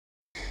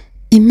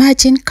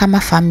Imagine kama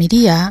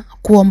familia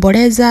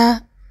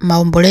kuomboleza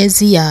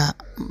maombolezi ya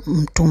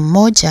mtu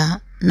mmoja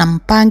na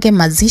mpange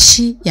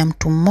mazishi ya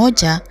mtu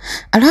mmoja,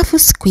 alafu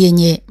siku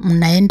yenye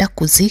mnaenda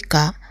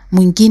kuzika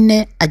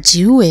mwingine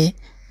ajiue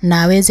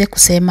na aweze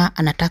kusema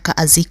anataka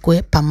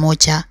azikwe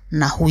pamoja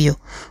na huyo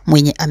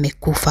mwenye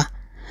amekufa.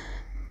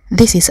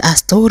 This is a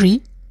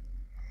story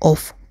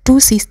of two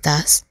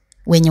sisters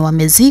wenye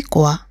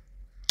wamezikwa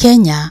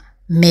Kenya,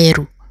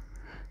 Meru.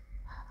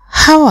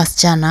 Hawa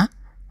wasichana,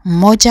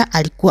 mmoja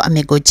alikuwa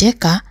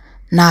amegojeka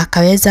na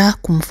akaweza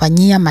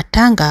kumfanyia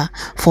matanga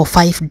for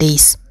 5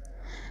 days.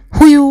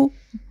 Huyu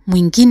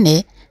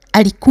mwingine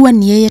alikuwa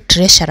ni yeye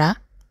treasurer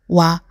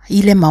wa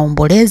ile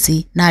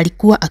maombolezi na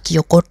alikuwa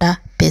akiokota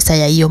pesa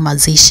ya hiyo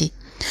mazishi.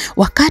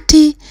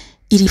 Wakati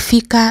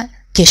ilifika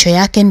kesho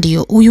yake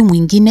ndio huyu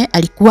mwingine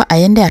alikuwa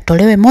aende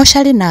atolewe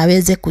moshari na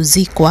aweze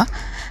kuzikwa.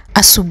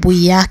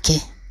 Asubuhi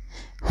yake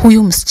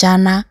huyu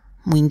msichana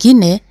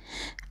mwingine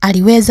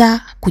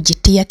aliweza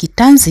kujitia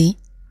kitanzi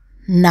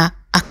na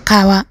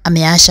akawa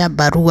ameasha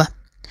barua.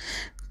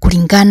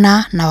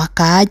 Kulingana na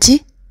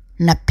wakaaji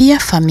na pia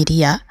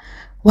familia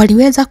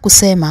waliweza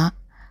kusema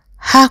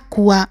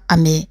hakuwa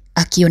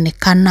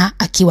akionekana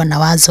akiwa na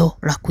wazo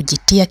la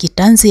kujitia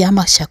kitanzi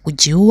ama cha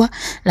kujiua,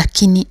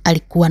 lakini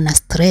alikuwa na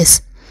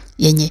stress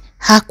yenye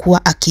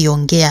hakuwa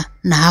akiongea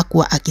na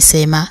hakuwa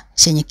akisema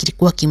chenye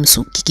kilikuwa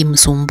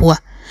kikimsumbua.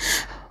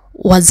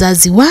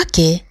 Wazazi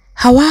wake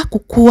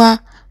hawakukuwa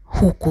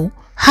huku,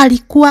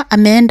 halikuwa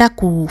ameenda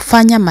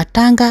kufanya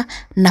matanga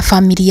na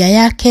familia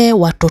yake,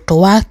 watoto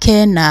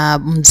wake na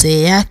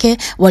mzee yake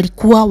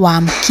walikuwa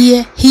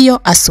waamkie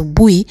hiyo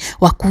asubuhi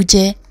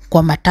wakuje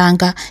kwa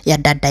matanga ya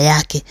dada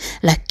yake,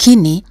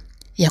 lakini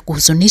ya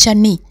kuhuzunisha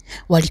ni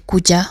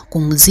walikuja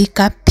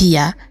kumzika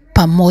pia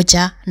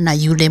pamoja na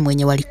yule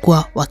mwenye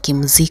walikuwa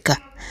wakimzika.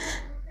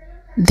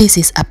 This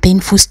is a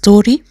painful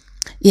story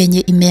yenye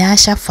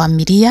imeasha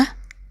familia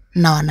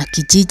na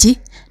wanakijiji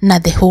na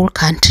the whole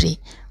country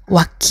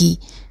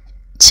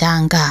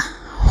wakichanga.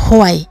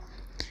 Why?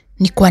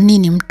 Ni kwa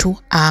nini mtu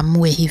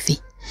aamue hivi?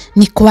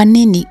 Ni kwa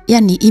nini,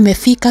 yani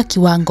imefika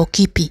kiwango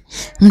kipi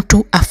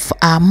mtu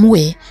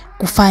aamue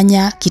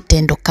kufanya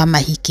kitendo kama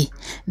hiki?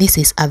 This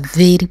is a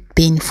very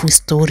painful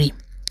story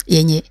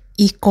yenye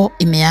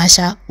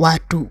imeasha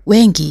watu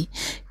wengi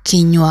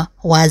kinywa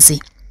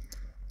wazi.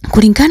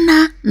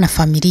 Kulingana na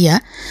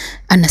familia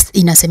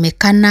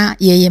inasemekana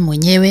yeye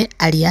mwenyewe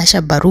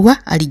aliasha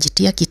barua,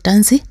 alijitia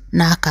kitanzi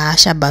na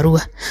akaasha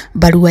barua.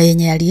 Barua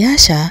yenye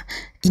aliasha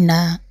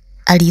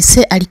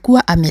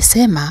alikuwa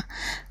amesema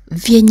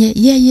vyenye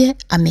yeye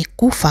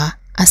amekufa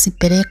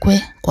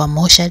asipelekwe kwa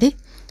moshari,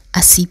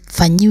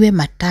 asifanyiwe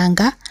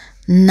matanga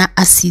na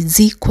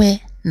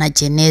asizikwe na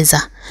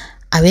jeneza.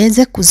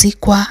 Aweze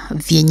kuzikwa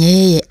vyenye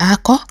yeye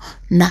ako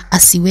na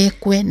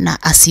asiwekwe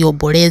na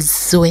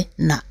asiobolezwe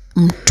na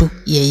mtu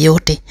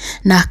yeyote.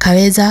 Na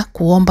akaweza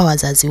kuomba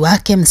wazazi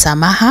wake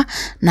msamaha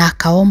na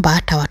akaomba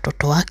hata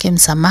watoto wake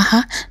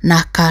msamaha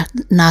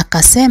na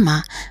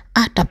akasema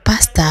hata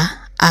pastor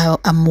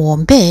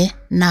amuombe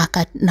na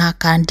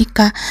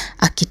akaandika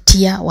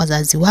akitia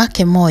wazazi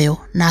wake moyo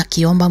na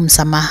akiomba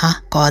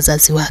msamaha kwa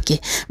wazazi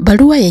wake.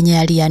 Barua yenye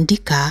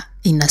aliandika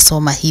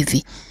inasoma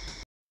hivi: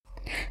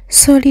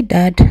 Sorry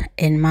dad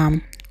and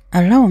mom,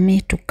 allow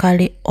me to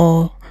carry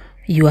all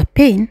your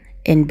pain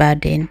and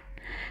burden.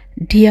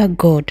 Dear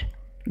God,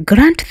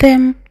 grant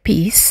them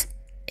peace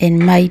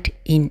and might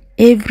in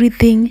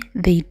everything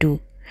they do.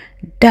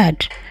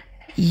 Dad,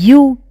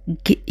 you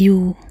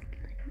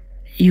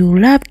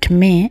loved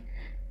me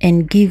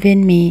and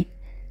given me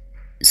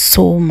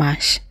so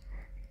much,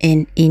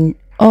 and in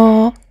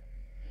all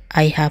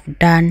I have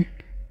done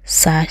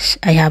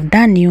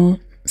you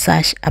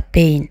such a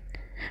pain.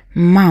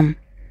 Mom,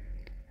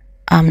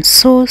 I'm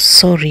so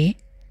sorry.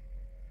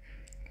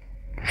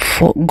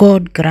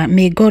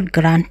 May God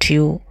grant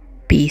you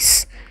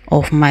peace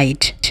of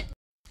mind.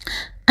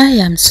 I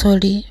am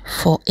sorry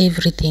for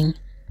everything.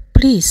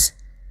 Please,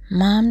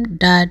 Mom,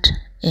 Dad,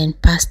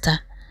 and Pastor,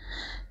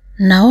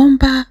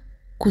 naomba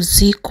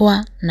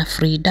kuzikwa na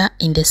Frida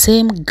in the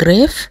same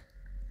grave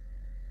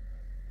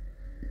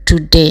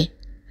today.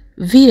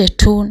 Vile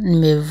tu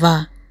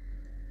nimevaa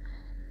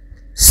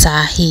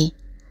sahi,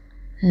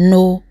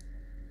 no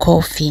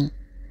coffin.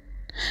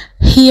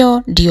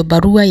 Hiyo ndiyo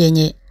barua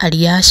yenye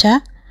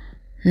aliasha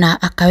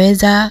na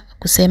akaweza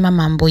kusema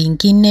mambo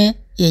ingine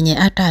yenye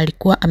hata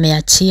alikuwa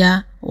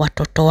ameachia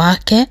watoto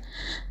wake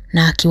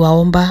na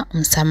akiwaomba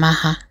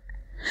msamaha.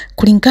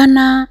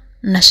 Kulingana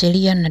na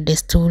sheria na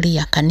desturi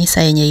ya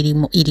kanisa yenye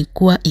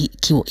ilikuwa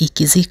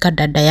ikizika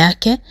dada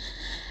yake,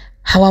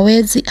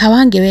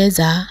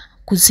 hawangeweza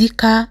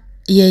kuzika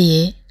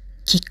yeye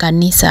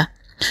kikanisa.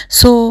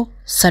 So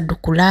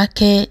saduku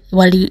lake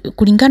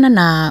kulingana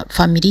na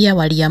familia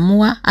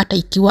waliamua hata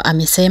ikiwa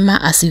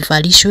amesema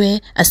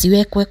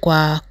asiwekwe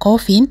kwa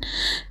coffin,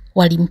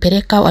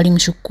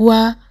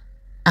 walimchukua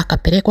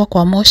akapelekwa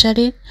kwa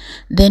moshari,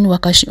 then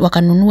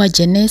wakanunua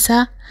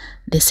jeneza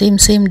the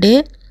same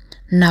day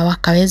na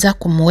wakaweza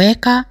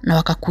kumweka na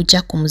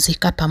wakakuja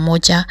kumzika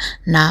pamoja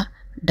na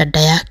dada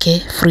yake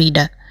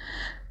Frida.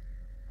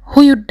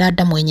 Huyu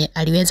dada mwenye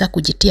aliweza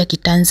kujitia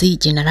kitanzi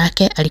jina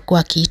lake alikuwa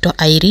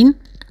akiitwa Irene,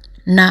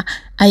 na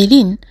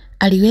Irene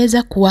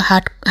aliweza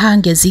kuwa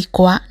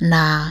hangezikwa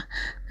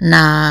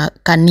na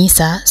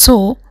kanisa,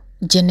 so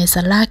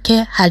jeneza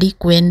lake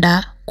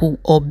halikuenda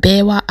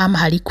kuobewa ama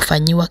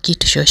halikufanyiwa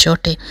kitu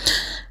chochote.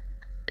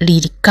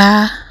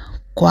 Lilikaa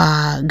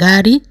kwa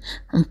gari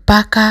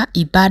mpaka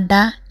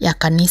ibada ya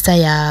kanisa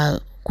ya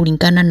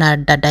kulingana na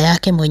dada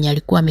yake mwenye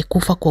alikuwa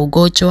amekufa kwa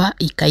ugonjwa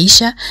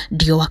ikaisha,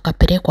 ndio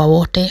wakapelekwa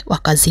wote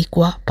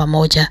wakazikwa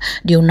pamoja.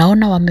 Ndio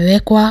unaona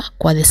wamewekwa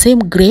kwa the same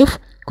grave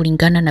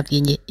kulingana na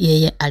vyenye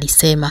yeye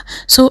alisema.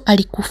 So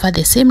alikufa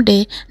the same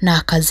day na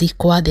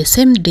akazikwa the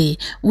same day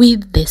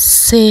in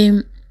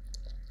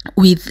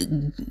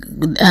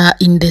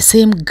the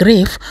same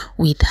grave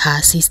with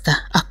her sister,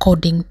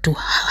 according to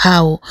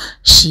how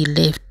she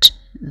left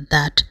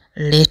that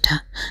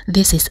letter.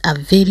 This is a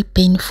very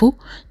painful,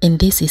 and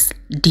this is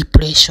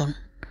depression.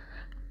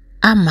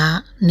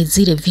 Ama ni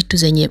zile vitu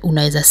zenye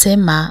unaweza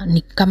sema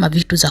ni kama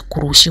vitu za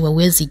kurushiwa,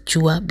 huwezi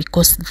jua,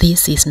 because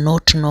this is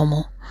not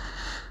normal.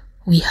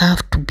 We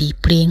have to be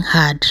praying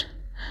hard,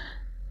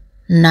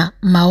 na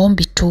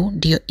maombi tu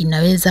ndio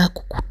inaweza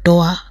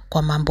kukutoa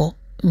kwa mambo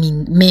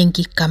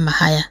mengi kama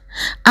haya,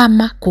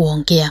 ama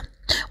kuongea.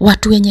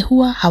 Watu wenye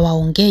huwa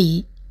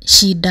hawaongei,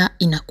 shida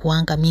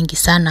inakuanga mingi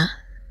sana,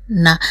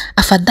 na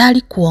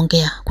afadhali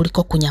kuongea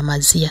kuliko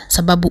kunyamazia,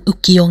 sababu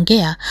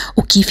ukiongea,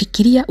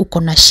 ukifikiria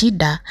uko na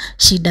shida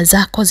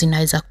zako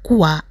zinaweza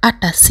kuwa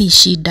hata si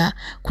shida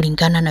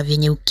kulingana na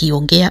vyenye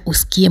ukiongea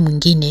usikie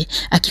mwingine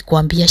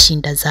akikuambia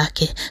shida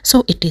zake.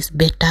 So it is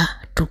better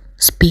to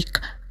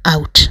speak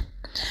out.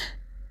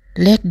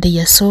 Let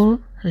their soul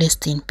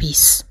rest in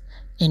peace,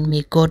 and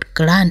may God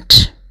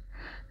grant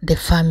the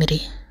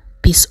family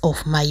peace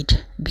of mind,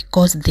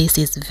 because this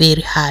is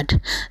very hard.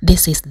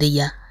 This is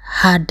their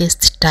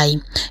hardest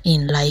time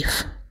in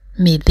life.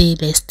 May they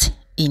rest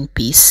in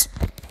peace.